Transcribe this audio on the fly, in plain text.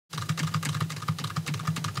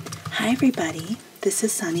Hi everybody, this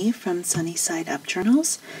is Sunny from Sunny Side Up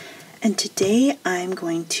Journals, and today I'm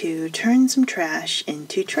going to turn some trash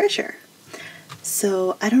into treasure.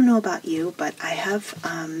 So I don't know about you, but I have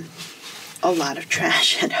a lot of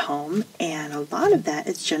trash at home, and a lot of that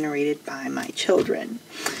is generated by my children.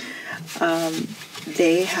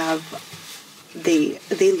 They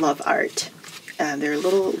love art. They're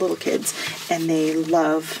little kids, and they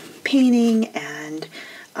love painting and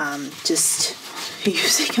just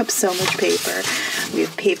using up so much paper. We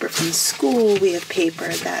have paper from school. We have paper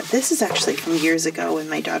this is actually from years ago when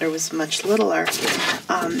my daughter was much littler.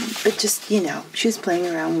 But just, she was playing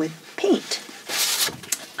around with paint.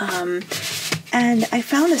 And I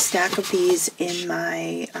found a stack of these in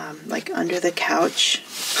my, under the couch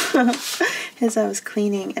as I was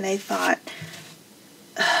cleaning. And I thought,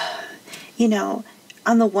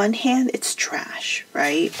 on the one hand, it's trash,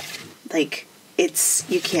 right?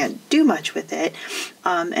 You can't do much with it.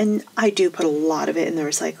 And I do put a lot of it in the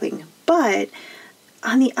recycling. But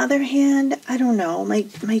on the other hand, I don't know,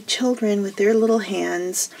 my children with their little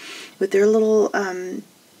hands, with their little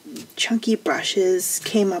chunky brushes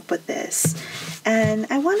came up with this. And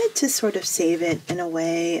I wanted to sort of save it in a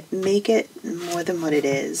way, make it more than what it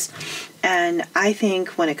is. And I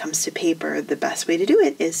think when it comes to paper, the best way to do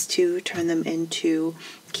it is to turn them into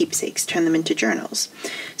keepsakes, turn them into journals.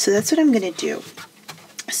 So that's what I'm going to do.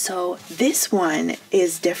 So this one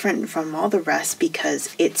is different from all the rest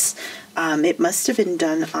because it must have been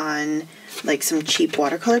done on some cheap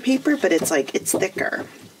watercolor paper, but it's thicker.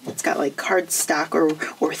 It's got cardstock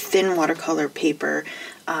or thin watercolor paper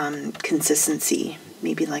consistency,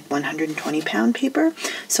 maybe 120-pound paper.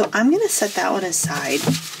 So I'm going to set that one aside.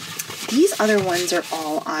 These other ones are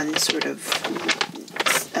all on sort of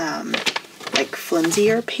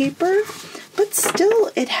flimsier paper, but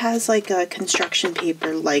still it has a construction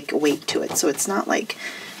paper weight to it. So it's not like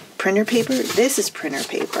printer paper. This is printer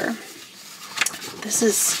paper. This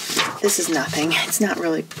is nothing. It's not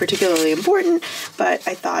really particularly important, but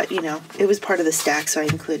I thought, it was part of the stack, so I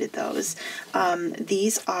included those.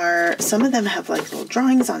 These are, some of them have little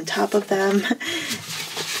drawings on top of them.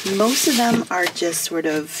 Most of them are just sort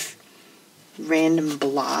of random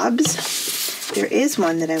blobs. There is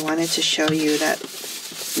one that I wanted to show you that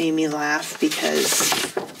made me laugh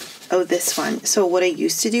because, this one. So what I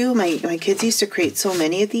used to do, my kids used to create so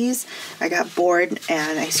many of these, I got bored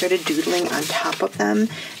and I started doodling on top of them.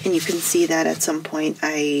 And you can see that at some point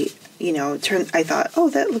I thought,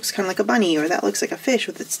 that looks kind of like a bunny, or that looks like a fish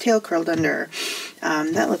with its tail curled under.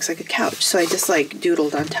 That looks like a couch. So I just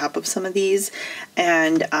doodled on top of some of these.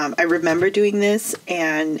 And I remember doing this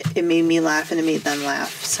and it made me laugh and it made them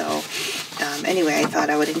laugh. So anyway, I thought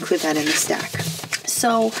I would include that in the stack.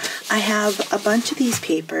 So I have a bunch of these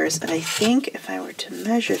papers, and I think if I were to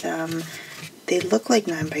measure them, they look like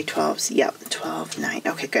 9 by 12s. Yep, 12, 9.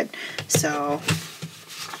 Okay, good. So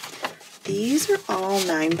these are all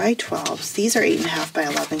 9 by 12s. These are 8.5 by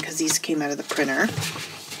 11 because these came out of the printer.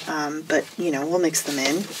 But, we'll mix them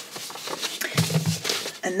in.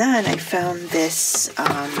 And then I found this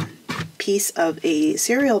piece of a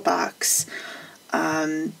cereal box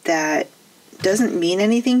that doesn't mean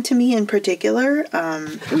anything to me in particular.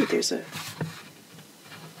 Ooh, there's a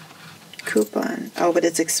coupon. Oh, but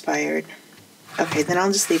it's expired. Okay, then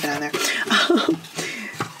I'll just leave it on there.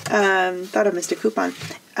 Thought I missed a coupon.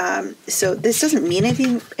 So this doesn't mean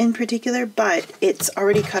anything in particular, but it's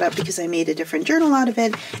already cut up because I made a different journal out of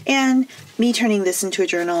it, and me turning this into a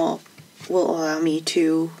journal will allow me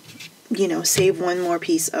to, save one more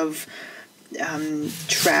piece of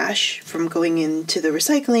trash from going into the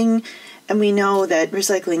recycling. And we know that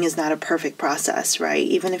recycling is not a perfect process, right?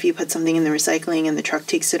 Even if you put something in the recycling and the truck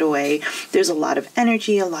takes it away, there's a lot of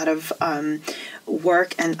energy, a lot of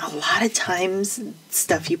work, and a lot of times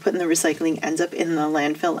stuff you put in the recycling ends up in the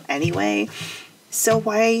landfill anyway. So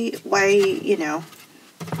why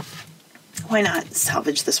not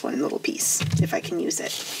salvage this one little piece if I can use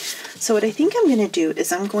it? So what I think I'm going to do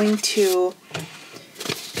is I'm going to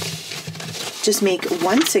just make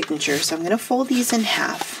one signature. So I'm going to fold these in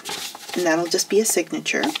half. And that'll just be a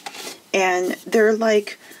signature. And they're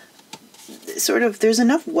there's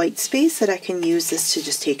enough white space that I can use this to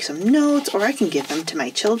just take some notes, or I can give them to my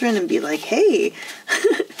children and be like, hey,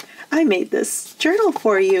 I made this journal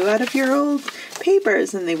for you out of your old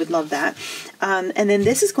papers, and they would love that. And then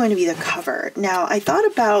this is going to be the cover. Now, I thought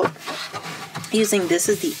about using this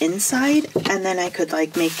as the inside, and then I could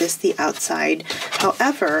make this the outside.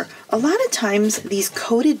 However, a lot of times these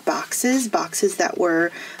coated boxes that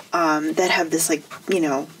were that have this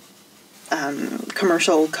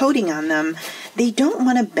commercial coating on them, they don't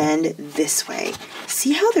want to bend this way.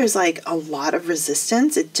 See how there's like a lot of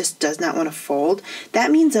resistance? It just does not want to fold. That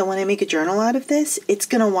means that when I make a journal out of this, it's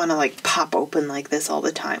going to want to like pop open like this all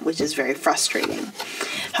the time, which is very frustrating.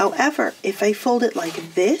 However, if I fold it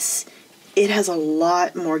like this, it has a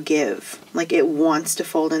lot more give. Like it wants to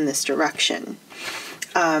fold in this direction.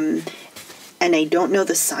 And I don't know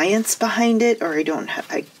the science behind it, or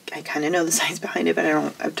I kind of know the science behind it, but I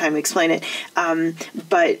don't have time to explain it.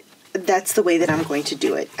 But that's the way that I'm going to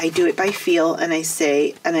do it. I do it by feel, and I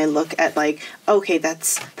say, and I look at like, okay,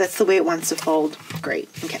 that's the way it wants to fold. Great.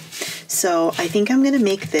 Okay. So I think I'm going to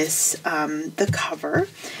make this the cover.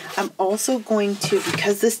 I'm also going to,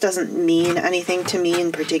 because this doesn't mean anything to me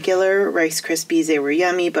in particular, Rice Krispies, they were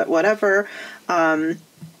yummy, but whatever. I'm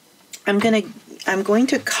going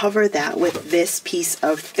to cover that with this piece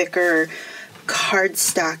of thicker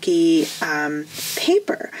cardstocky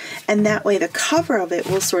paper, and that way the cover of it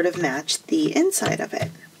will sort of match the inside of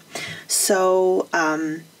it. So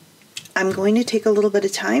I'm going to take a little bit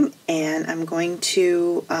of time, and I'm going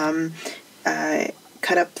to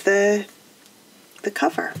cut up the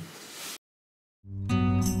cover.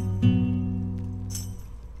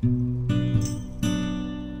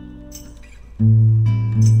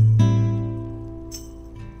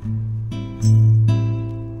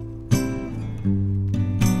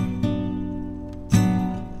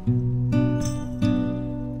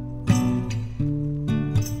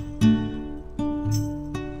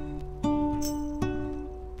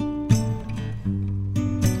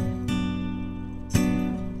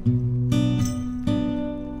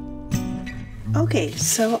 Okay,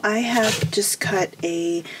 so I have just cut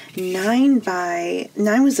a 9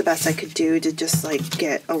 was the best I could do to just like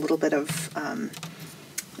get a little bit of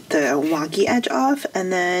the wonky edge off,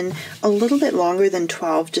 and then a little bit longer than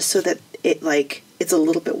 12 just so that it's a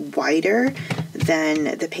little bit wider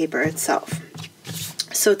than the paper itself.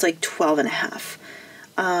 So it's like 12 and a half.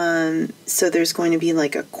 So there's going to be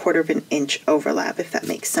like a 1/4 of an inch overlap, if that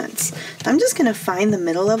makes sense. I'm just going to find the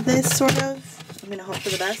middle of this sort of. I'm going to hope for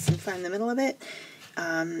the best and find the middle of it.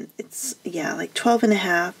 It's, yeah, like 12 and a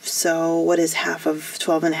half. So what is half of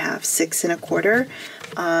 12 and a half? 6 1/4.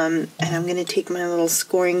 And I'm going to take my little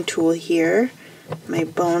scoring tool here, my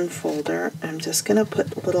bone folder. I'm just going to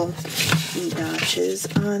put little notches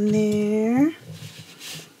on there.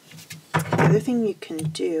 The other thing you can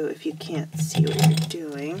do, if you can't see what you're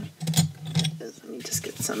doing, is, let me just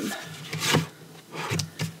get some.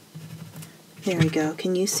 There we go.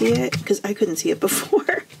 Can you see it? Because I couldn't see it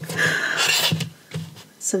before.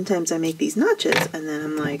 Sometimes I make these notches and then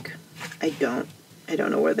I'm like, I don't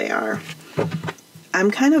know where they are.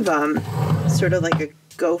 I'm kind of sort of like a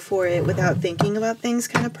go for it without thinking about things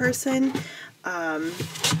kind of person.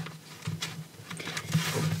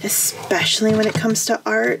 Especially when it comes to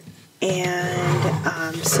art.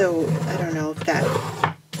 And so I don't know if that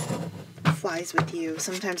flies with you.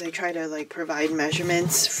 Sometimes I try to like provide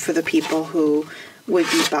measurements for the people who would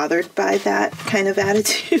be bothered by that kind of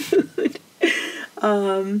attitude.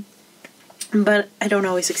 But I don't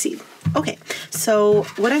always succeed. Okay, so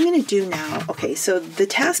what I'm going to do now, okay, so the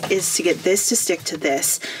task is to get this to stick to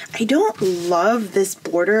this. I don't love this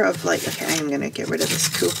border of like, okay, I'm going to get rid of this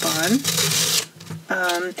coupon.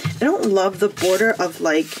 I don't love the border of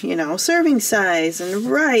like, you know, serving size and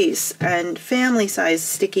rice and family size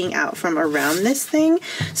sticking out from around this thing.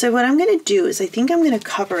 So what I'm going to do is I think I'm going to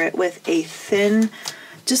cover it with a thin,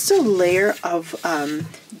 just a layer of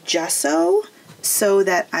gesso so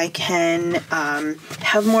that I can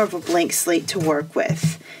have more of a blank slate to work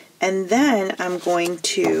with. And then I'm going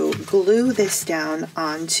to glue this down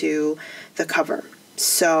onto the cover.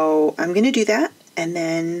 So I'm going to do that, and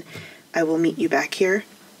then I will meet you back here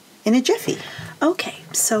in a jiffy. Okay,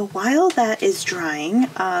 so while that is drying,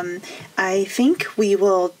 I think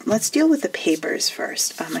let's deal with the papers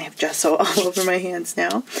first. I have gesso all over my hands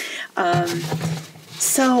now.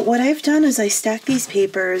 So what I've done is I stack these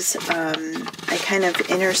papers, I kind of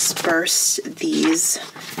intersperse these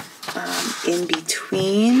in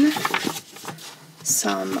between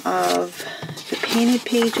some of the painted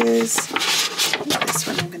pages. This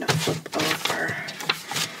one I'm going to flip over.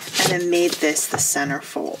 And then made this the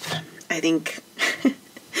centerfold. I think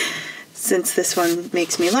since this one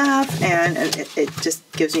makes me laugh and it just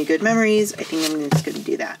gives me good memories, I think I'm just going to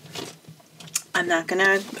do that. I'm not going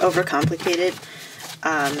to overcomplicate it.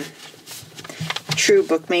 True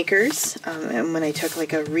bookmakers, and when I took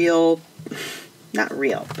like a real, not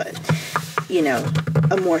real, but you know,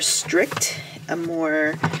 a more strict, a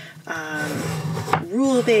more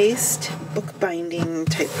rule-based bookbinding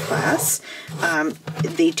type class.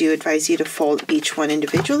 They do advise you to fold each one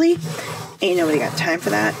individually. Ain't nobody got time for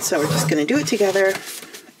that, so we're just going to do it together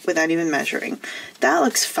without even measuring. That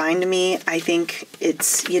looks fine to me. I think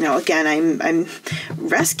it's, you know, again, I'm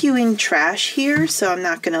rescuing trash here, so I'm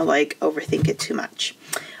not going to like overthink it too much.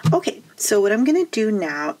 Okay, so what I'm going to do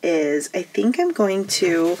now is I think what I'm going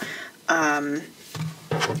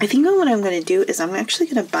to do is I'm actually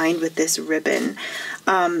going to bind with this ribbon.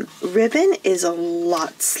 Ribbon is a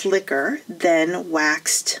lot slicker than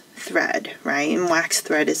waxed thread, right? And waxed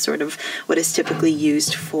thread is sort of what is typically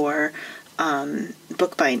used for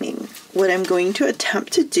bookbinding. What I'm going to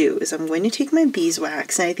attempt to do is I'm going to take my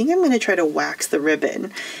beeswax, and I think I'm going to try to wax the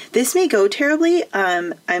ribbon. This may go terribly.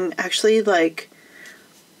 I'm actually like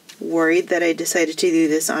worried that I decided to do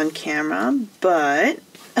this on camera, but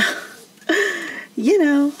you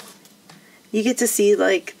know, you get to see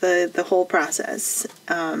like the whole process.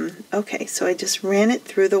 Okay, so I just ran it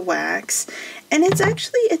through the wax, and it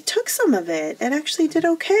took some of it. It actually did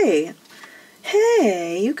okay.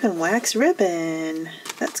 Hey, you can wax ribbon.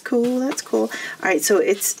 That's cool, that's cool. All right, so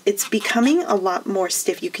it's becoming a lot more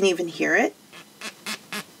stiff. You can even hear it,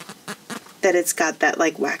 that it's got that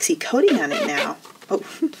like waxy coating on it now. Oh,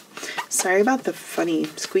 sorry about the funny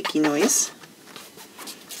squeaky noise.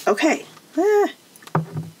 Okay.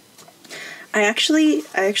 I actually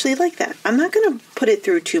like that. I'm not going to put it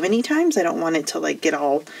through too many times. I don't want it to like get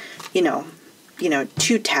all, you know,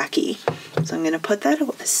 too tacky. So I'm going to put that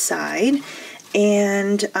aside.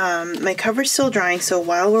 And my cover's still drying, so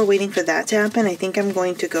while we're waiting for that to happen, I think I'm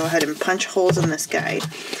going to go ahead and punch holes in this guide.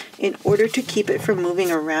 In order to keep it from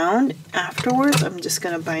moving around afterwards, I'm just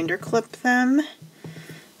going to binder clip them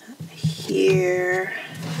here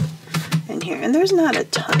and here. And there's not a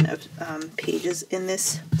ton of pages in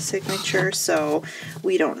this signature, so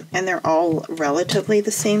we don't, and they're all relatively the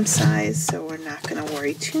same size, so we're not going to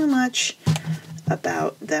worry too much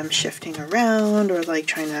about them shifting around or like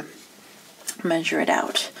trying to measure it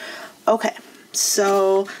out. Okay,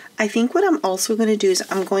 so I think what I'm also going to do is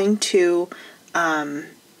I'm going to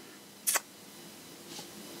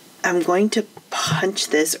punch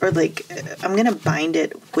this, or like I'm going to bind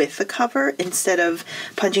it with the cover instead of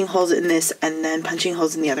punching holes in this and then punching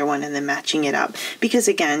holes in the other one and then matching it up, because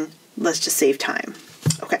again, let's just save time.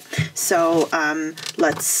 Okay, so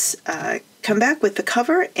let's come back with the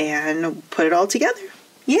cover and put it all together.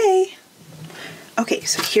 Yay! Okay,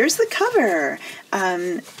 so here's the cover.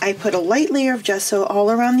 I put a light layer of gesso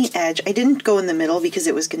all around the edge. I didn't go in the middle because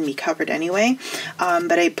it was going to be covered anyway,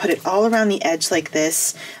 but I put it all around the edge like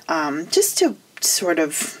this, just to sort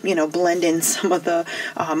of, you know, blend in some of the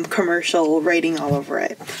commercial writing all over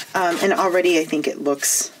it. And already I think it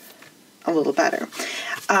looks a little better.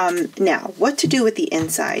 Now, what to do with the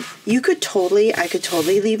inside? I could totally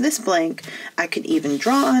leave this blank. I could even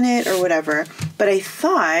draw on it or whatever, but I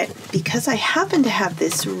thought, because I happen to have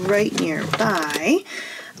this right nearby,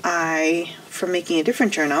 from making a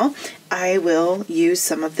different journal, I will use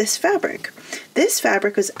some of this fabric. This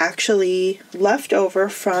fabric was actually left over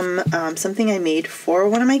from something I made for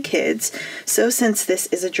one of my kids. So since this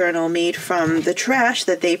is a journal made from the trash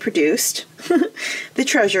that they produced, the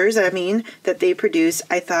treasures, I mean, that they produced,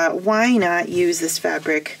 I thought, why not use this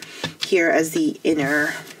fabric here as the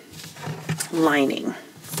inner lining,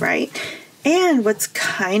 right? And what's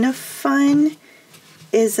kind of fun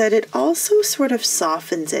is that it also sort of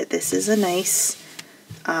softens it. This is a nice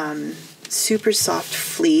super soft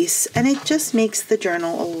fleece, and it just makes the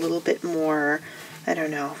journal a little bit more, I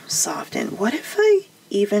don't know, softened. What if I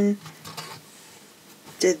even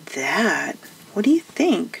did that? What do you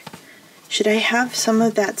think? Should I have some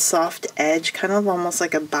of that soft edge, kind of almost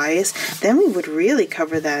like a bias? Then we would really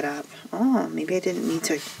cover that up. Oh, maybe I didn't need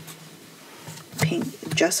to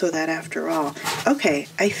paint gesso that after all. Okay,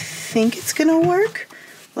 I think it's gonna work.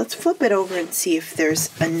 Let's flip it over and see if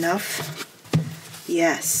there's enough.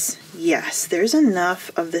 Yes, there's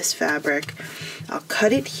enough of this fabric. I'll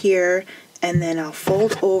cut it here, and then I'll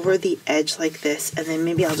fold over the edge like this, and then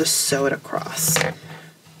maybe I'll just sew it across.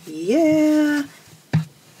 Yeah.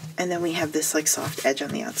 And then we have this like soft edge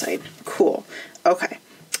on the outside. Cool. Okay.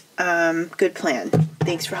 Good plan.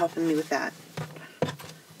 Thanks for helping me with that.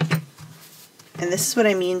 And this is what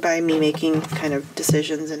I mean by me making kind of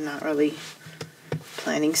decisions and not really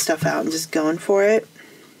planning stuff out and just going for it.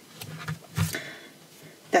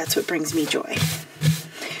 That's what brings me joy.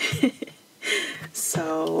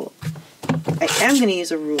 So I am going to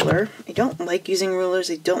use a ruler. I don't like using rulers.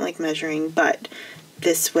 I don't like measuring, but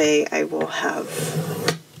this way I will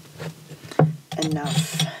have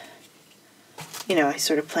enough. You know, I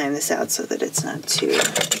sort of plan this out so that it's not too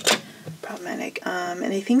problematic. And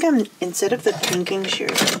I think instead of the pinking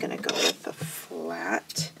shears, I'm going to go with the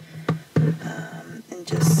flat. And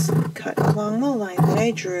just cut along the line that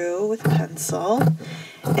I drew with pencil.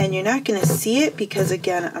 And you're not going to see it because,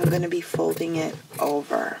 again, I'm going to be folding it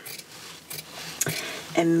over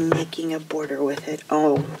and making a border with it.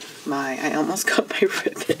 Oh my, I almost got my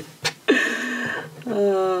ribbon.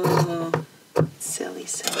 Oh, silly.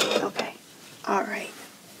 Okay, all right.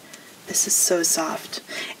 This is so soft.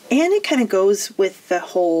 And it kind of goes with the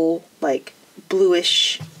whole, like,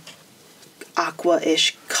 bluish,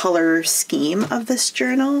 aqua-ish color scheme of this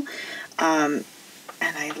journal. And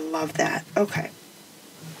I love that. Okay,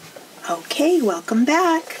 welcome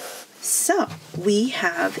back. So, we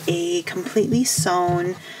have a completely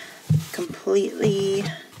sewn, completely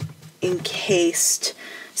encased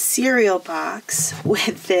cereal box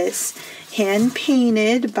with this hand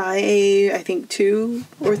painted by a, I think, 2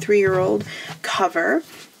 or 3 year old cover.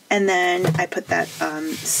 And then I put that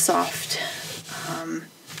soft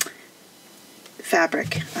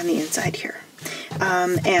fabric on the inside here.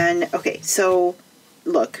 And okay, so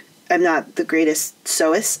look, I'm not the greatest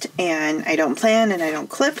sewist, and I don't plan and I don't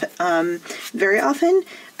clip very often.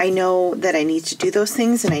 I know that I need to do those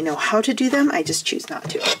things and I know how to do them. I just choose not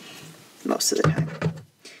to most of the time.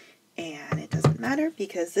 And it doesn't matter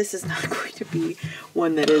because this is not going to be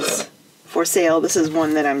one that is for sale. This is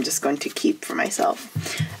one that I'm just going to keep for myself.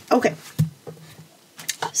 Okay.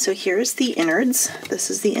 So here's the innards. This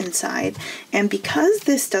is the inside. And because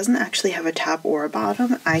this doesn't actually have a top or a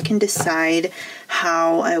bottom, I can decide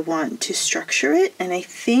how I want to structure it. And I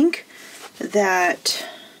think that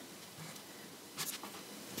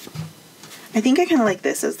I kind of like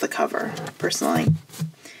this as the cover, personally.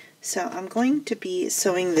 So I'm going to be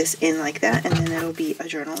sewing this in like that, and then it'll be a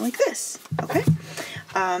journal like this, okay?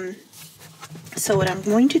 So what I'm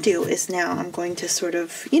going to do is now I'm going to sort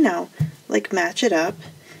of, you know, like match it up.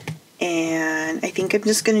 And I think I'm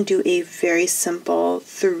just going to do a very simple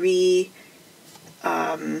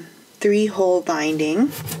 3-hole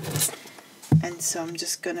binding. And so I'm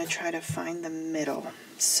just going to try to find the middle.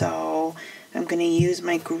 So I'm going to use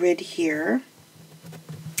my grid here.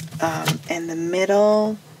 And the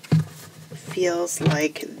middle feels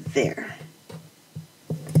like there.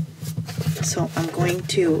 So I'm going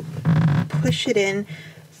to push it in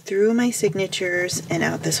through my signatures and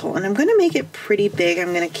out this hole. And I'm going to make it pretty big.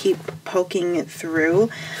 I'm going to keep poking it through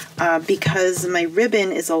because my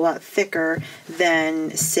ribbon is a lot thicker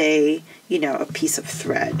than, say, you know, a piece of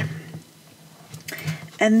thread.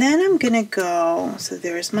 And then I'm going to go, so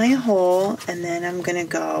there's my hole, and then I'm going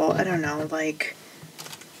to go, I don't know, like,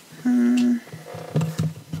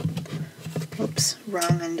 oops,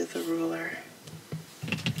 wrong end of the ruler.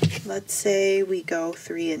 Let's say we go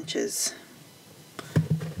 3 inches.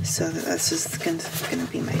 So this is going to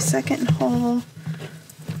be my second hole.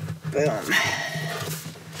 Boom.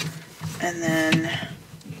 And then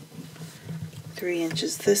 3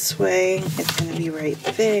 inches this way. It's going to be right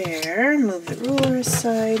there. Move the ruler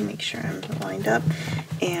aside, make sure I'm lined up,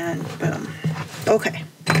 and boom. Okay,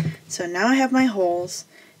 so now I have my holes.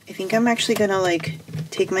 I think I'm actually going to like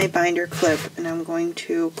take my binder clip and I'm going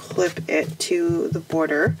to clip it to the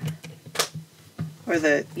border, or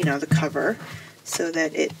the, you know, the cover, so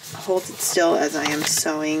that it holds it still as I am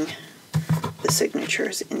sewing the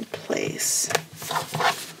signatures in place.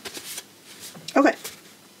 Okay.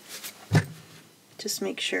 Just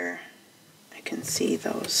make sure I can see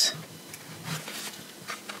those.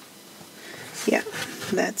 Yeah,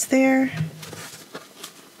 that's there.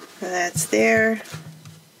 That's there.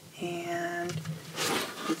 And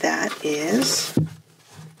that is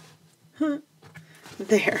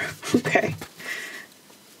there. Okay.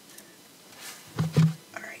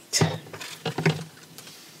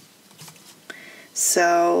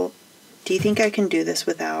 So, do you think I can do this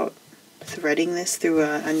without threading this through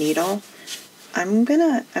a needle? I'm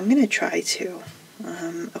gonna try to.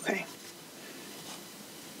 Okay.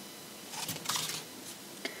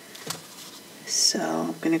 So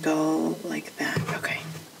I'm gonna go like that. Okay.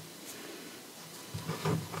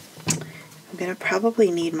 I'm gonna probably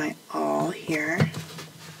need my awl here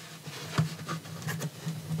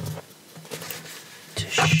to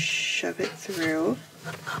shove it through.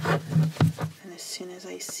 And as soon as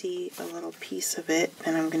I see a little piece of it,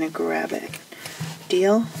 then I'm going to grab it.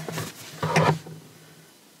 Deal?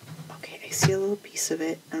 Okay, I see a little piece of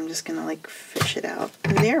it. I'm just going to like fish it out.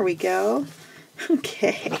 And there we go.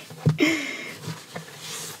 Okay.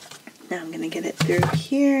 Now I'm going to get it through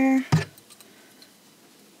here.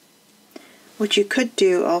 What you could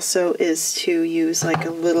do also is to use like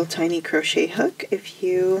a little tiny crochet hook if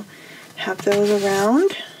you have those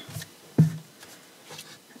around.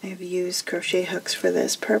 I've used crochet hooks for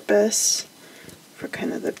this purpose, for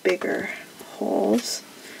kind of the bigger holes.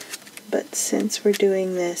 But since we're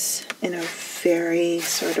doing this in a very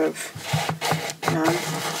sort of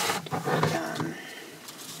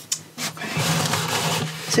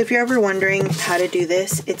so if you're ever wondering how to do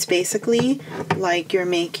this, it's basically like you're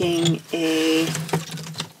making a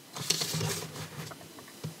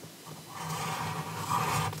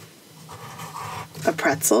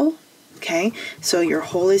pretzel, okay? So your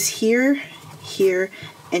hole is here, here,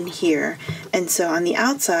 and here. And so on the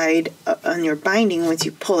outside, on your binding, once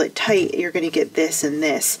you pull it tight, you're going to get this and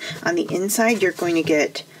this. On the inside, you're going to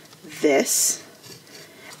get this.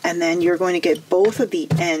 And then you're going to get both of the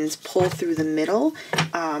ends pulled through the middle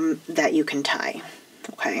that you can tie.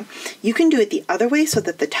 Okay, you can do it the other way so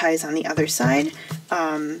that the tie is on the other side,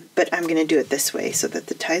 but I'm going to do it this way so that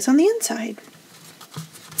the tie is on the inside.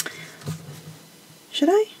 Should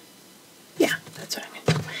I? Yeah, that's what I'm going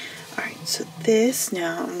to do. All right, so this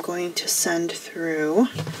now I'm going to send through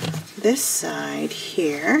this side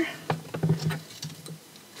here.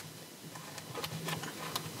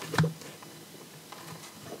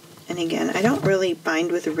 And again, I don't really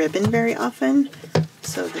bind with ribbon very often,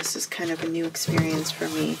 so this is kind of a new experience for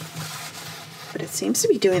me. But it seems to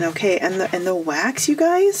be doing okay. And the wax, you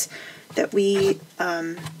guys, that we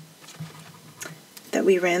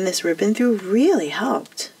ran this ribbon through really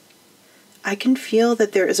helped. I can feel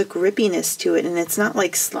that there is a grippiness to it, and it's not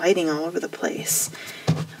like sliding all over the place.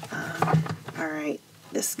 All right,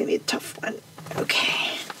 this is gonna be a tough one.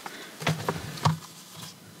 Okay.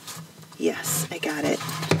 Yes, I got it.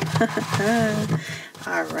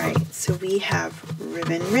 All right, so we have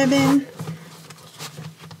ribbon.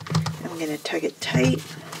 I'm going to tug it tight.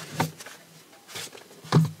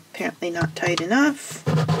 Apparently not tight enough.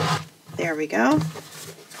 There we go.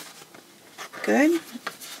 Good. You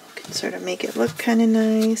can sort of make it look kind of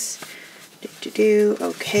nice.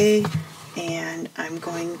 Okay. And I'm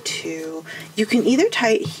going to, you can either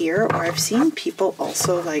tie it here, or I've seen people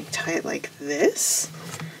also like tie it like this.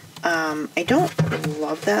 I don't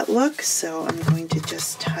love that look, so I'm going to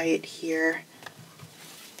just tie it here.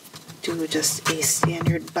 Do just a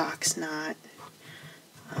standard box knot.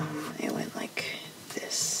 I went like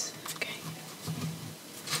this. Okay.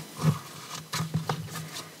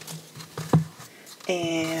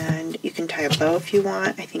 And you can tie a bow if you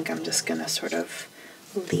want. I think I'm just gonna sort of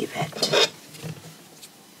leave it.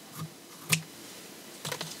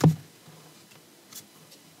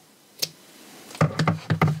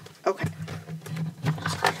 Okay.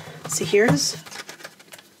 So here's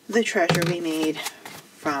the treasure we made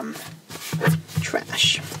from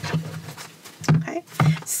trash. Okay,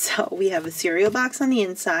 so we have a cereal box on the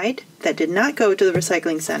inside that did not go to the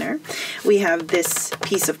recycling center. We have this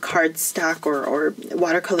piece of cardstock or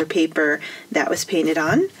watercolor paper that was painted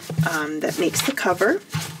on that makes the cover.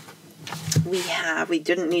 We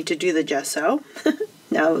didn't need to do the gesso.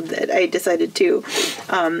 Now that I decided to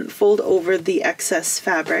fold over the excess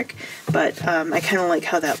fabric, but I kind of like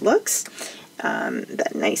how that looks.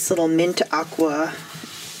 That nice little mint aqua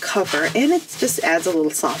cover, and it just adds a little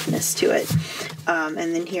softness to it. And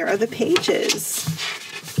then here are the pages.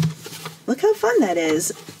 Look how fun that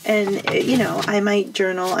is. And you know, I might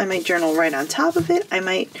journal right on top of it. I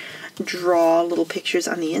might draw little pictures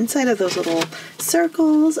on the inside of those little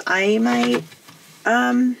circles. I might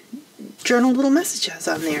journal little messages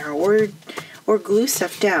on there, or glue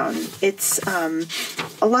stuff down. It's a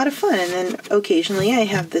lot of fun. And then occasionally I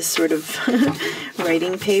have this sort of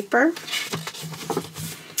writing paper.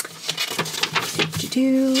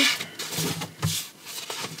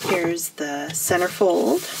 Here's the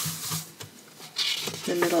centerfold,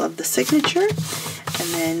 the middle of the signature,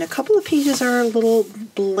 and then a couple of pages are a little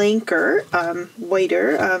blanker,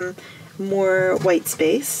 whiter, more white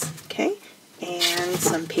space, okay? And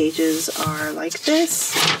some pages are like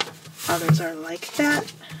this, others are like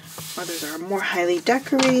that, others are more highly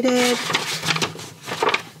decorated.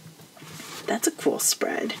 That's a cool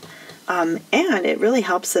spread. And it really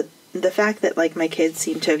helps that the fact that like my kids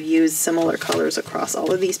seem to have used similar colors across all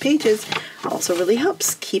of these pages also really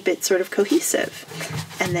helps keep it sort of cohesive.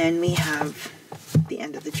 And then we have the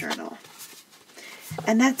end of the journal.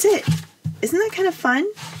 And that's it. Isn't that kind of fun?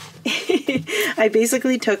 I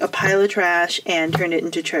basically took a pile of trash and turned it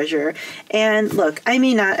into treasure. And look, I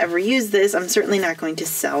may not ever use this. I'm certainly not going to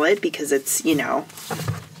sell it because it's, you know,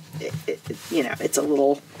 it's a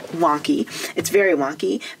little wonky. It's very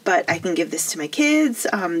wonky, but I can give this to my kids.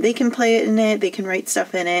 They can play it in it. They can write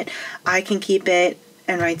stuff in it. I can keep it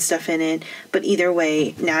and write stuff in it. But either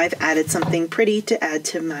way, now I've added something pretty to add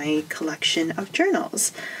to my collection of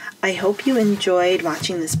journals. I hope you enjoyed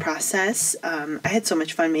watching this process. I had so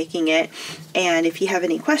much fun making it. And if you have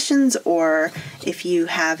any questions, or if you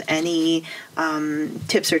have any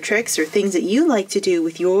tips or tricks or things that you like to do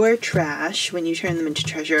with your trash when you turn them into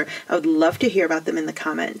treasure, I would love to hear about them in the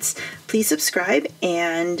comments. Please subscribe,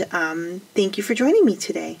 and thank you for joining me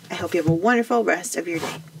today. I hope you have a wonderful rest of your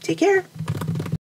day. Take care.